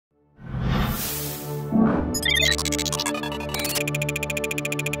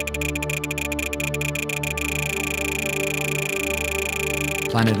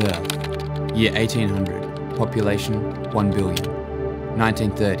Planet Earth, year 1800, population 1 billion,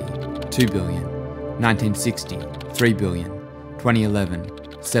 1930, 2 billion, 1960, 3 billion,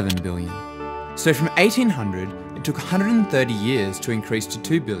 2011, 7 billion. So from 1800, it took 130 years to increase to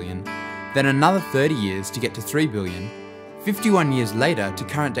 2 billion, then another 30 years to get to 3 billion. 51 years later to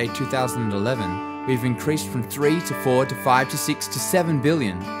current day 2011, we've increased from 3 to 4 to 5 to 6 to 7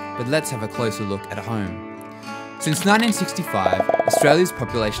 billion, but let's have a closer look at home. Since 1965, Australia's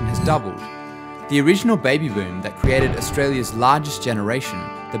population has doubled. The original baby boom that created Australia's largest generation,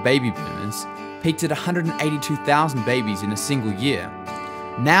 the baby boomers, peaked at 182,000 babies in a single year.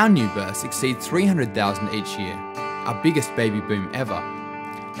 Now new births exceed 300,000 each year, our biggest baby boom ever.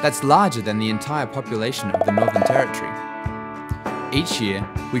 That's larger than the entire population of the Northern Territory. Each year,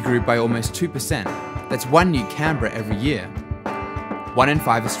 we grew by almost 2%. That's one new Canberra every year. 1 in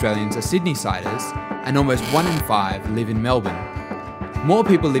 5 Australians are Sydney-siders, and almost 1 in 5 live in Melbourne. More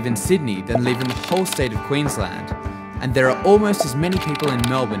people live in Sydney than live in the whole state of Queensland, and there are almost as many people in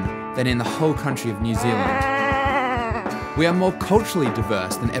Melbourne than in the whole country of New Zealand. We are more culturally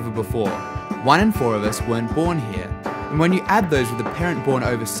diverse than ever before. 1 in 4 of us weren't born here, and when you add those with a parent born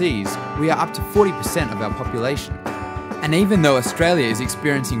overseas, we are up to 40% of our population. And even though Australia is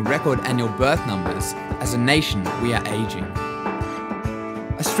experiencing record annual birth numbers, as a nation we are ageing.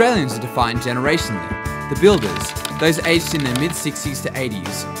 Australians are defined generationally. The builders, those aged in their mid-60s to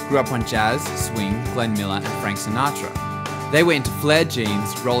 80s, grew up on jazz, swing, Glenn Miller and Frank Sinatra. They were into flared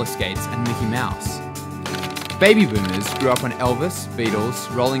jeans, roller skates and Mickey Mouse. Baby boomers grew up on Elvis,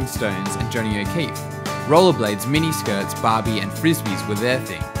 Beatles, Rolling Stones and Johnny O'Keefe. Rollerblades, miniskirts, Barbie and Frisbees were their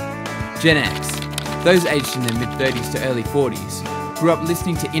thing. Gen X, those aged in their mid-30s to early 40s, grew up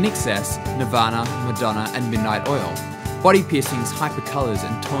listening to INXS, Nirvana, Madonna and Midnight Oil. Body piercings, hypercolours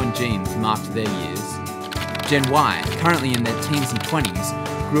and torn jeans marked their years. Gen Y, currently in their teens and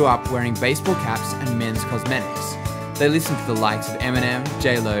 20s, grew up wearing baseball caps and men's cosmetics. They listened to the likes of Eminem,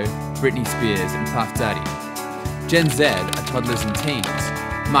 J-Lo, Britney Spears and Puff Daddy. Gen Z are toddlers and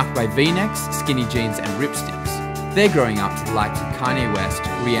teens, marked by V-necks, skinny jeans and ripsticks. They're growing up to the likes of Kanye West,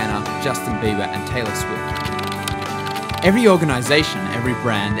 Rihanna, Justin Bieber and Taylor Swift. Every organisation, every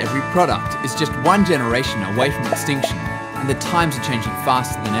brand, every product is just one generation away from extinction, and the times are changing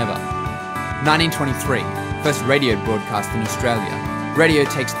faster than ever. 1923, first radio broadcast in Australia. Radio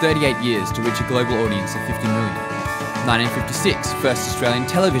takes 38 years to reach a global audience of 50 million. 1956, first Australian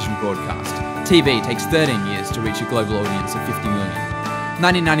television broadcast. TV takes 13 years to reach a global audience of 50 million.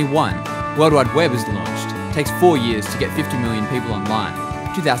 1991, World Wide Web is launched. Takes 4 years to get 50 million people online.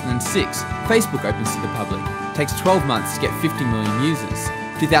 2006, Facebook opens to the public. Takes 12 months to get 50 million users.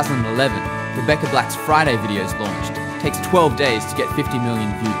 2011, Rebecca Black's Friday videos launched. Takes 12 days to get 50 million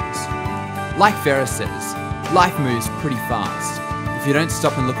views. Like Ferris says, life moves pretty fast. If you don't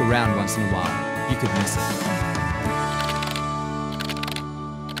stop and look around once in a while, you could miss it.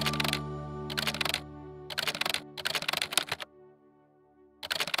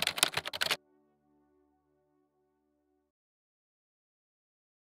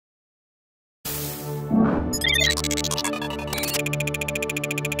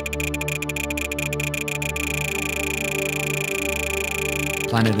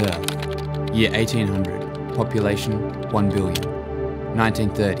 Planet Earth, year 1800, population 1 billion,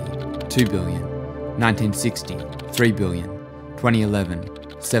 1930, 2 billion, 1960, 3 billion,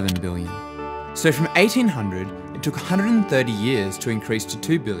 2011, 7 billion. So from 1800, it took 130 years to increase to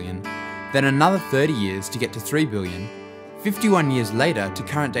 2 billion, then another 30 years to get to 3 billion. 51 years later to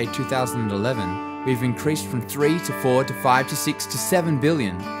current day 2011, we've increased from 3 to 4 to 5 to 6 to 7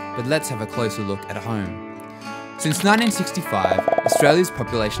 billion, but let's have a closer look at home. Since 1965, Australia's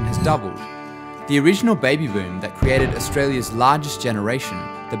population has doubled. The original baby boom that created Australia's largest generation,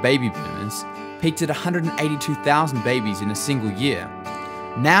 the baby boomers, peaked at 182,000 babies in a single year.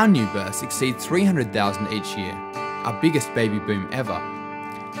 Now new births exceed 300,000 each year, our biggest baby boom ever.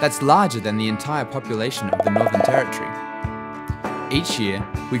 That's larger than the entire population of the Northern Territory. Each year,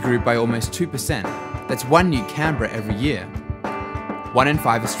 we grew by almost 2%. That's one new Canberra every year. 1 in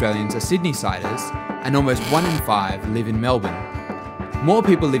 5 Australians are Sydney-siders, and almost 1 in 5 live in Melbourne. More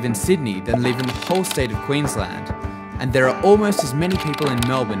people live in Sydney than live in the whole state of Queensland, and there are almost as many people in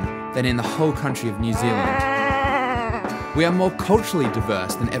Melbourne than in the whole country of New Zealand. We are more culturally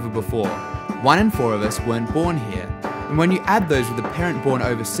diverse than ever before. 1 in 4 of us weren't born here, and when you add those with a parent born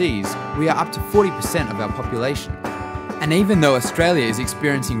overseas, we are up to 40% of our population. And even though Australia is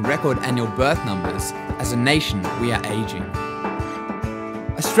experiencing record annual birth numbers, as a nation we are ageing.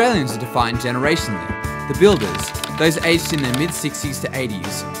 Australians are defined generationally. The builders, those aged in their mid-60s to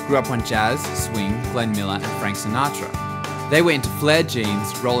 80s, grew up on jazz, swing, Glenn Miller and Frank Sinatra. They were into flared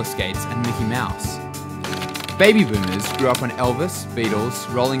jeans, roller skates, and Mickey Mouse. Baby boomers grew up on Elvis,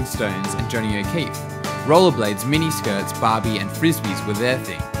 Beatles, Rolling Stones, and Johnny O'Keefe. Rollerblades, miniskirts, Barbie, and frisbees were their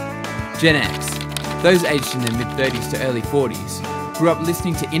thing. Gen X, those aged in their mid-30s to early 40s, grew up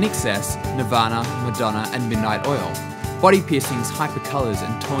listening to INXS, Nirvana, Madonna, and Midnight Oil. Body piercings, hypercolours,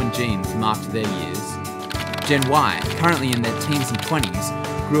 and torn jeans marked their years. Gen Y, currently in their teens and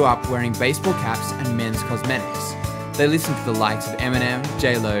 20s, grew up wearing baseball caps and men's cosmetics. They listened to the likes of Eminem,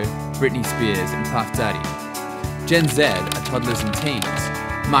 J-Lo, Britney Spears, and Puff Daddy. Gen Z are toddlers and teens,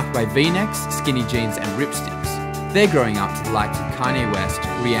 marked by V-necks, skinny jeans, and ripsticks. They're growing up to the likes of Kanye West,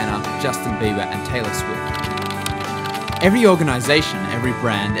 Rihanna, Justin Bieber, and Taylor Swift. Every organisation, every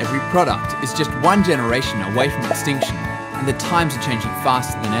brand, every product is just one generation away from extinction, and the times are changing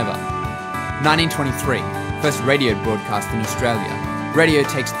faster than ever. 1923, first radio broadcast in Australia. Radio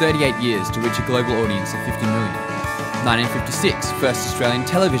takes 38 years to reach a global audience of 50 million. 1956, first Australian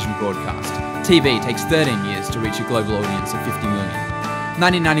television broadcast. TV takes 13 years to reach a global audience of 50 million.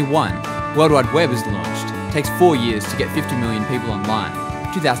 1991, World Wide Web is launched. Takes 4 years to get 50 million people online.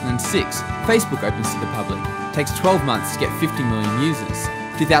 2006, Facebook opens to the public. Takes 12 months to get 50 million users.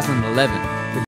 2011,